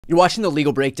You're watching The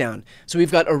Legal Breakdown. So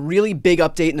we've got a really big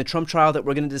update in the Trump trial that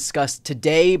we're going to discuss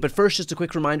today. But first, just a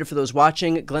quick reminder for those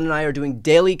watching, Glenn and I are doing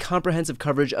daily comprehensive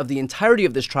coverage of the entirety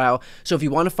of this trial. So if you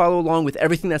want to follow along with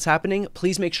everything that's happening,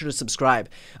 please make sure to subscribe.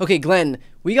 Okay, Glenn,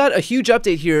 we got a huge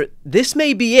update here. This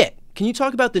may be it. Can you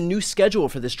talk about the new schedule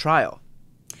for this trial?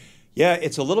 Yeah,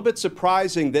 it's a little bit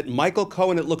surprising that Michael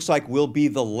Cohen, it looks like, will be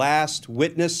the last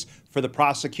witness for the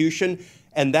prosecution.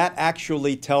 And that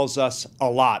actually tells us a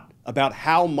lot about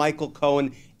how Michael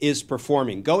Cohen is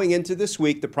performing. Going into this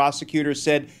week, the prosecutors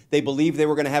said they believed they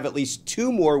were going to have at least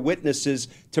 2 more witnesses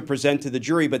to present to the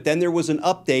jury. But then there was an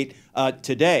update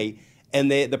today,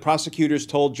 and the prosecutors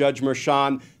told Judge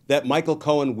Merchan that Michael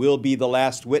Cohen will be the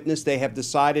last witness. They have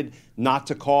decided not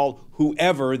to call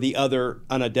whoever the other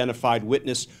unidentified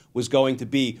witness was going to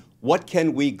be. What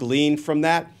can we glean from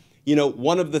that? You know,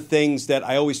 one of the things that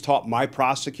I always taught my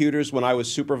prosecutors when I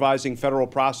was supervising federal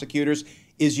prosecutors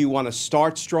is you want to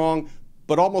start strong,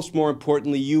 but almost more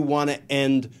importantly, you want to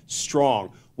end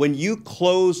strong. When you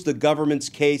close the government's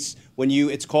case,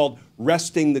 it's called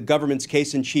resting the government's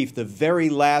case in chief, the very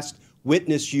last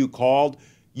witness you called,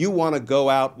 you want to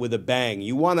go out with a bang.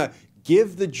 You want to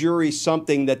give the jury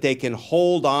something that they can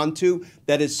hold on to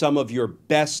that is some of your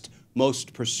best,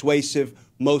 most persuasive,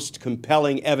 most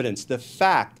compelling evidence. The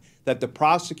fact that the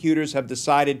prosecutors have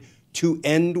decided to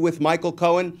end with Michael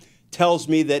Cohen tells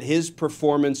me that his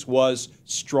performance was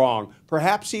strong,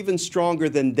 perhaps even stronger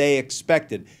than they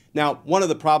expected. Now, one of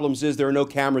the problems is there are no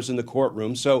cameras in the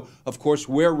courtroom, so of course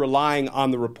we're relying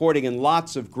on the reporting, and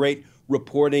lots of great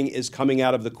reporting is coming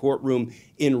out of the courtroom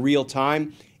in real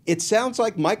time. It sounds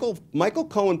like Michael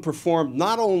Cohen performed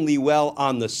not only well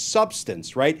on the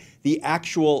substance, right, the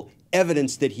actual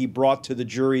evidence that he brought to the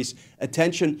jury's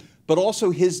attention, but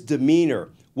also his demeanor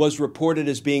was reported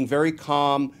as being very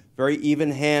calm, very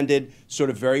even-handed, sort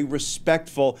of very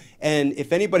respectful. And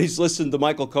if anybody's listened to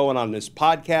Michael Cohen on this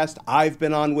podcast, I've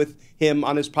been on with him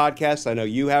on his podcast. I know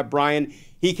you have, Brian.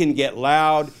 He can get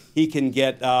loud. He can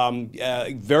get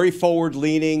very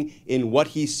forward-leaning in what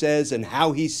he says and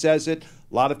how he says it.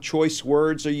 A lot of choice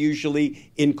words are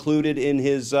usually included in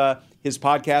his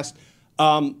podcast.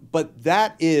 But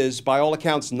that is, by all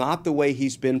accounts, not the way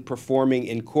he's been performing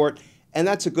in court. And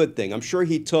that's a good thing. I'm sure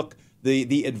he took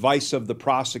the advice of the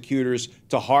prosecutors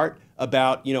to heart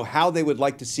about, how they would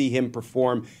like to see him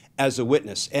perform as a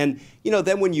witness. And,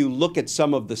 then when you look at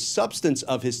some of the substance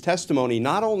of his testimony,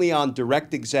 not only on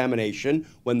direct examination,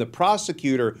 when the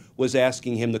prosecutor was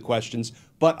asking him the questions,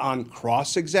 but on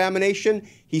cross-examination,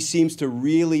 he seems to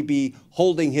really be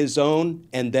holding his own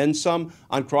and then some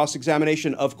on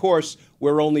cross-examination. Of course,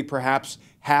 we're only perhaps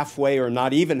halfway or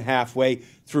not even halfway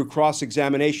through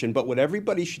cross-examination. But what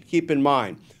everybody should keep in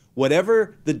mind,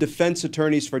 whatever the defense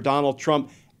attorneys for Donald Trump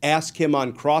ask him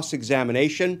on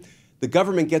cross-examination, the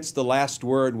government gets the last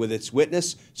word with its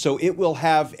witness, so it will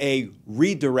have a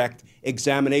redirect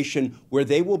examination where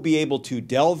they will be able to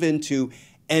delve into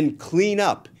and clean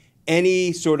up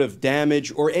any sort of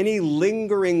damage or any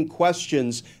lingering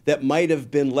questions that might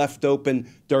have been left open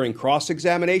during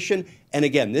cross-examination. And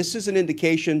again, this is an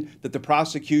indication that the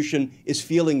prosecution is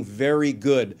feeling very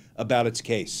good about its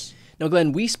case. Now,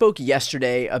 Glenn, we spoke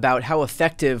yesterday about how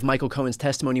effective Michael Cohen's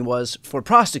testimony was for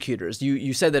prosecutors.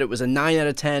 You said that it was a 9 out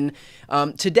of 10.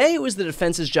 Today, it was the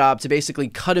defense's job to basically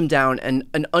cut him down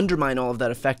and undermine all of that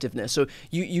effectiveness. So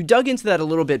you dug into that a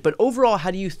little bit, but overall,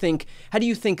 how do you think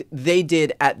they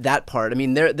did at that part? I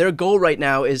mean, their goal right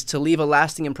now is to leave a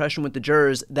lasting impression with the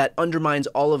jurors that undermines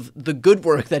all of the good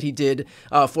work that he did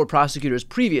for prosecutors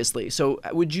previously. So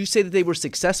would you say that they were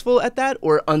successful at that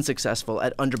or unsuccessful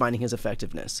at undermining his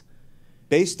effectiveness?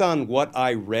 Based on what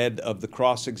I read of the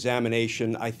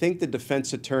cross-examination, I think the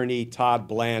defense attorney, Todd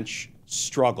Blanche,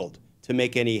 struggled to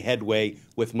make any headway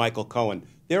with Michael Cohen.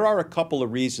 There are a couple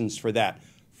of reasons for that.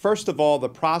 First of all, the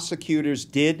prosecutors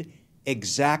did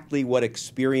exactly what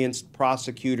experienced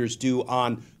prosecutors do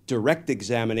on direct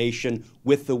examination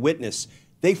with the witness.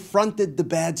 They fronted the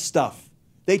bad stuff.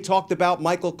 They talked about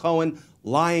Michael Cohen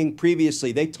lying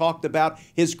previously. They talked about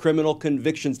his criminal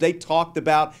convictions. They talked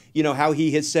about, how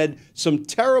he has said some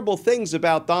terrible things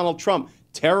about Donald Trump.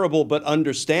 Terrible but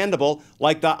understandable,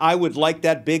 like I would like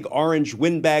that big orange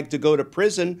windbag to go to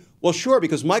prison. Well, sure,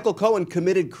 because Michael Cohen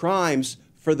committed crimes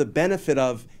for the benefit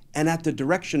of and at the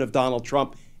direction of Donald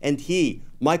Trump, and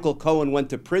Michael Cohen,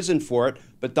 went to prison for it,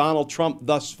 but Donald Trump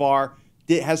thus far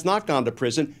has not gone to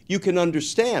prison. You can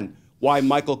understand why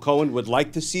Michael Cohen would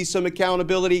like to see some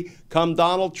accountability come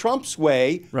Donald Trump's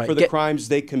way for the crimes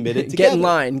they committed together.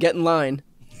 Get in line.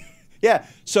 Yeah,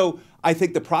 so I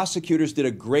think the prosecutors did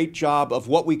a great job of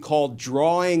what we call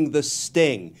drawing the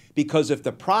sting, because if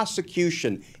the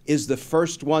prosecution is the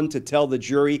first one to tell the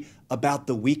jury about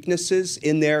the weaknesses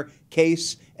in their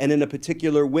case and in a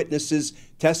particular witness's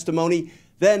testimony,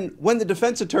 then when the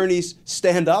defense attorneys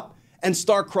stand up and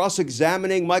start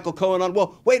cross-examining Michael Cohen on,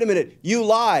 well, wait a minute, you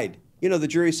lied. You know, the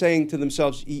jury's saying to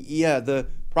themselves, yeah, the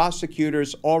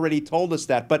prosecutors already told us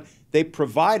that, but they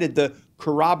provided the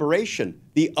corroboration,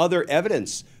 the other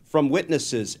evidence from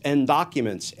witnesses and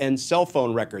documents and cell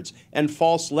phone records and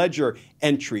false ledger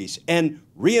entries and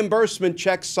reimbursement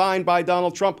checks signed by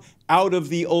Donald Trump out of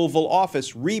the Oval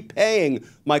Office, repaying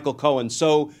Michael Cohen.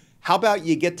 So how about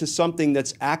you get to something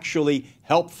that's actually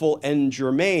helpful and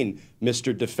germane,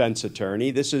 Mr. Defense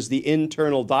Attorney? This is the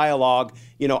internal dialogue.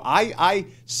 You know, I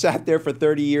sat there for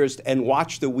 30 years and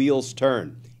watched the wheels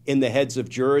turn in the heads of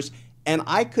jurors, and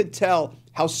I could tell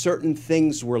how certain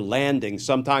things were landing,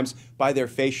 sometimes by their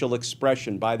facial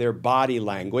expression, by their body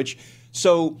language.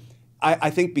 So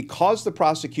I think because the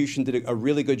prosecution did a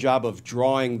really good job of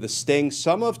drawing the sting,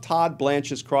 some of Todd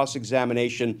Blanche's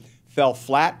cross-examination fell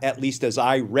flat, at least as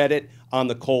I read it on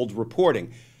the cold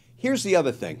reporting. Here's the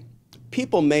other thing.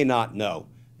 People may not know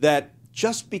that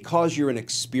just because you're an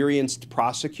experienced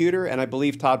prosecutor, and I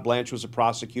believe Todd Blanche was a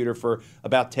prosecutor for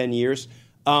about 10 years,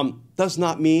 does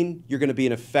not mean you're going to be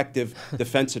an effective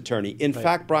defense attorney. In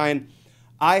fact, Brian,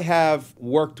 I have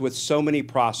worked with so many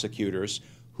prosecutors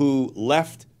who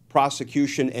left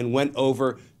prosecution and went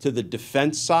over to the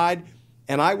defense side,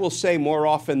 and I will say more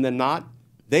often than not,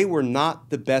 they were not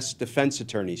the best defense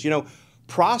attorneys. You know,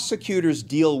 prosecutors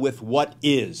deal with what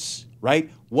is, right?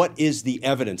 What is the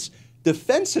evidence?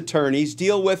 Defense attorneys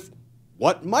deal with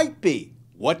what might be,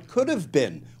 what could have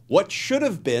been, what should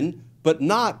have been, but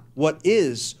not what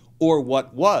is or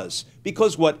what was.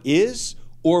 Because what is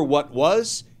or what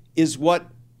was is what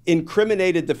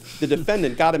incriminated the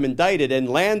defendant, got him indicted, and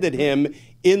landed him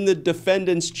in the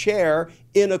defendant's chair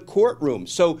in a courtroom.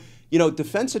 So, you know,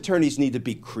 defense attorneys need to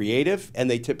be creative,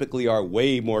 and they typically are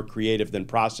way more creative than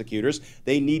prosecutors.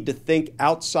 They need to think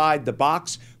outside the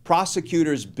box.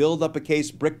 Prosecutors build up a case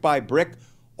brick by brick.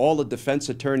 All a defense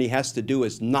attorney has to do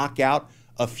is knock out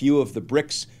a few of the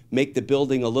bricks, make the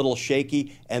building a little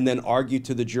shaky, and then argue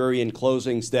to the jury in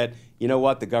closings that, you know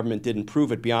what, the government didn't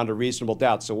prove it beyond a reasonable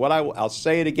doubt. So what I'll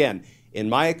say it again. In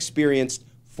my experience,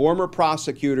 former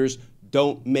prosecutors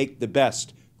don't make the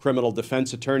best criminal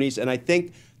defense attorneys, and I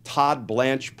think Todd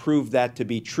Blanche proved that to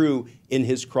be true in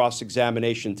his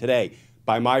cross-examination today.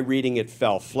 By my reading, it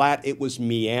fell flat. It was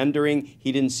meandering.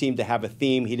 He didn't seem to have a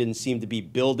theme. He didn't seem to be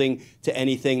building to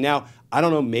anything. Now, I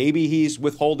don't know, maybe he's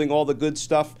withholding all the good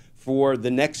stuff for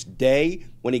the next day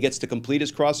when he gets to complete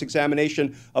his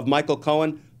cross-examination of Michael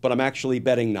Cohen, but I'm actually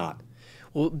betting not.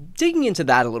 Well, digging into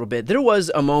that a little bit, there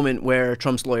was a moment where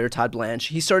Trump's lawyer, Todd Blanche,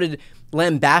 he started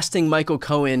lambasting Michael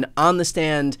Cohen on the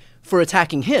stand for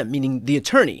attacking him, meaning the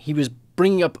attorney. He was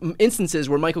bringing up instances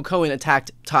where Michael Cohen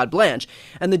attacked Todd Blanche,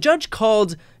 and the judge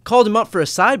called him up for a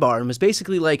sidebar and was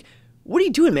basically like, "What are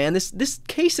you doing, man? This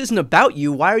case isn't about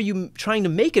you. Why are you trying to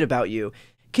make it about you?"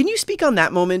 Can you speak on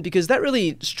that moment? Because that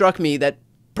really struck me that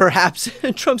perhaps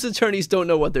Trump's attorneys don't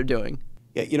know what they're doing.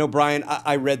 Yeah, you know, Brian,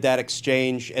 I read that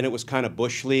exchange, and it was kind of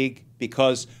Bush League,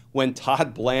 because when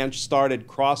Todd Blanche started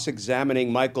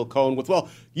cross-examining Michael Cohen with, well,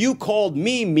 you called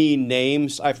me mean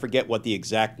names. I forget what the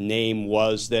exact name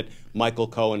was that Michael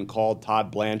Cohen called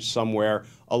Todd Blanche somewhere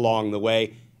along the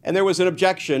way. And there was an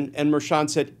objection, and Mershon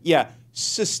said, yeah,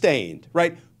 sustained,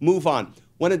 right? Move on.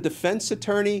 When a defense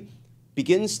attorney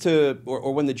begins to,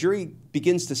 or when the jury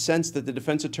begins to sense that the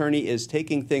defense attorney is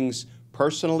taking things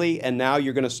personally, and now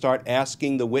you're going to start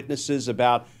asking the witnesses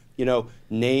about, you know,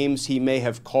 names he may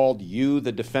have called you,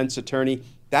 the defense attorney,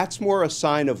 that's more a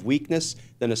sign of weakness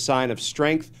than a sign of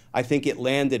strength. I think it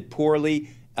landed poorly,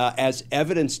 as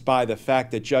evidenced by the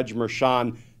fact that Judge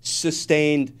Mershon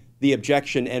sustained the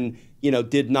objection and, you know,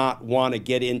 did not want to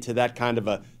get into that kind of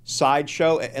a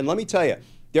sideshow. And let me tell you,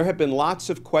 there have been lots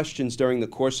of questions during the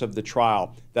course of the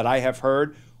trial that I have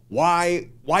heard. Why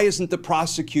isn't the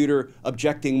prosecutor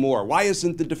objecting more? Why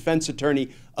isn't the defense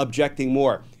attorney objecting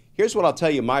more? Here's what I'll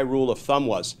tell you my rule of thumb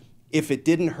was. If it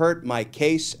didn't hurt my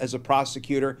case as a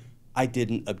prosecutor, I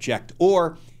didn't object.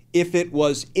 Or if it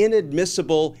was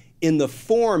inadmissible in the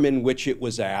form in which it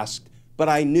was asked, but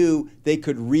I knew they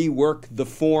could rework the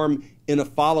form in a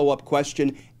follow-up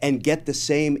question and get the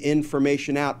same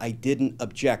information out, I didn't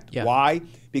object. Yeah. Why?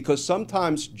 Because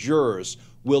sometimes jurors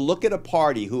will look at a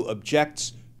party who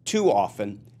objects too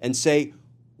often and say,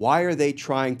 why are they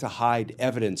trying to hide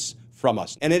evidence from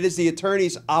us? And it is the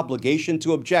attorney's obligation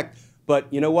to object.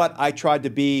 But you know what? I tried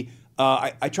to be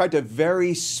I tried to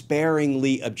very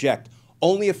sparingly object,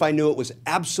 only if I knew it was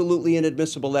absolutely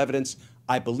inadmissible evidence.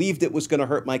 I believed it was going to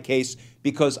hurt my case,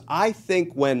 because I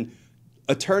think when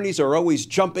attorneys are always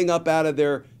jumping up out of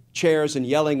their chairs and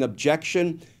yelling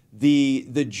objection,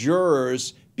 the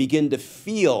jurors begin to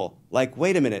feel like,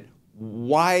 wait a minute,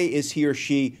 why is he or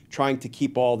she trying to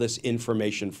keep all this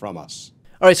information from us?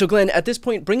 All right, so Glenn, at this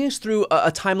point, bring us through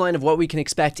a timeline of what we can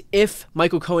expect if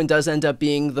Michael Cohen does end up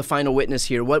being the final witness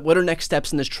here. What are next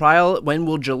steps in this trial? When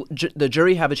will the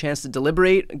jury have a chance to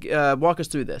deliberate? Walk us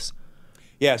through this.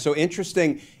 Yeah, so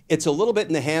interesting. It's a little bit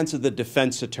in the hands of the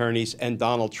defense attorneys and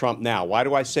Donald Trump now. Why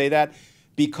do I say that?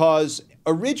 Because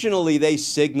originally they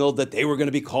signaled that they were going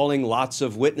to be calling lots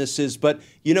of witnesses. But,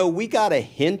 you know, we got a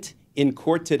hint in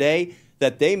court today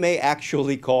that they may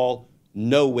actually call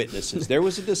no witnesses. There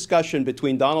was a discussion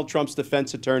between Donald Trump's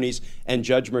defense attorneys and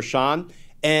Judge Merchan,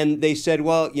 and they said,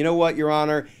 well, you know what, Your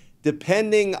Honor,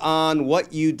 depending on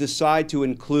what you decide to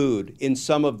include in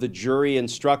some of the jury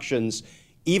instructions,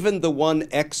 even the one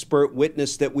expert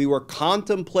witness that we were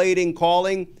contemplating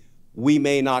calling, we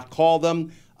may not call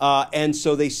them. And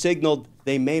so they signaled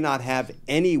they may not have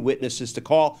any witnesses to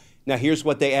call. Now, here's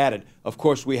what they added. Of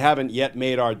course, we haven't yet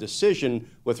made our decision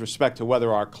with respect to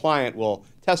whether our client will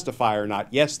testify or not.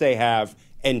 Yes, they have,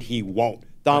 and he won't.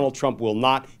 Donald Trump will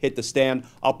not hit the stand.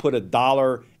 I'll put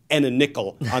 $1 and a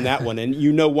nickel on that one. And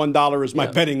you know $1 is my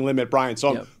betting limit, Brian.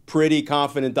 So I'm pretty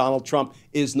confident Donald Trump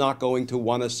is not going to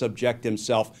want to subject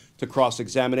himself to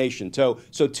cross-examination.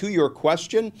 So to your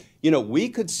question, you know, we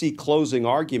could see closing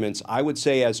arguments, I would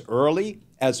say, as early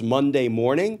as Monday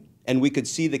morning, and we could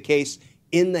see the case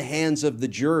in the hands of the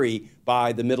jury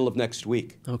by the middle of next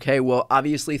week. Okay, well,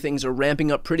 obviously things are ramping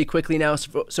up pretty quickly now.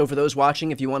 So for those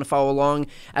watching, if you want to follow along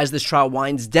as this trial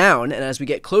winds down and as we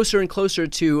get closer and closer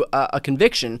to a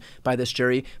conviction by this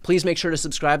jury, please make sure to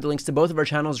subscribe. The links to both of our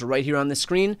channels are right here on the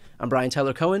screen. I'm Brian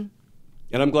Tyler Cohen.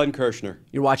 And I'm Glenn Kirshner.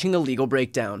 You're watching The Legal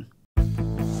Breakdown.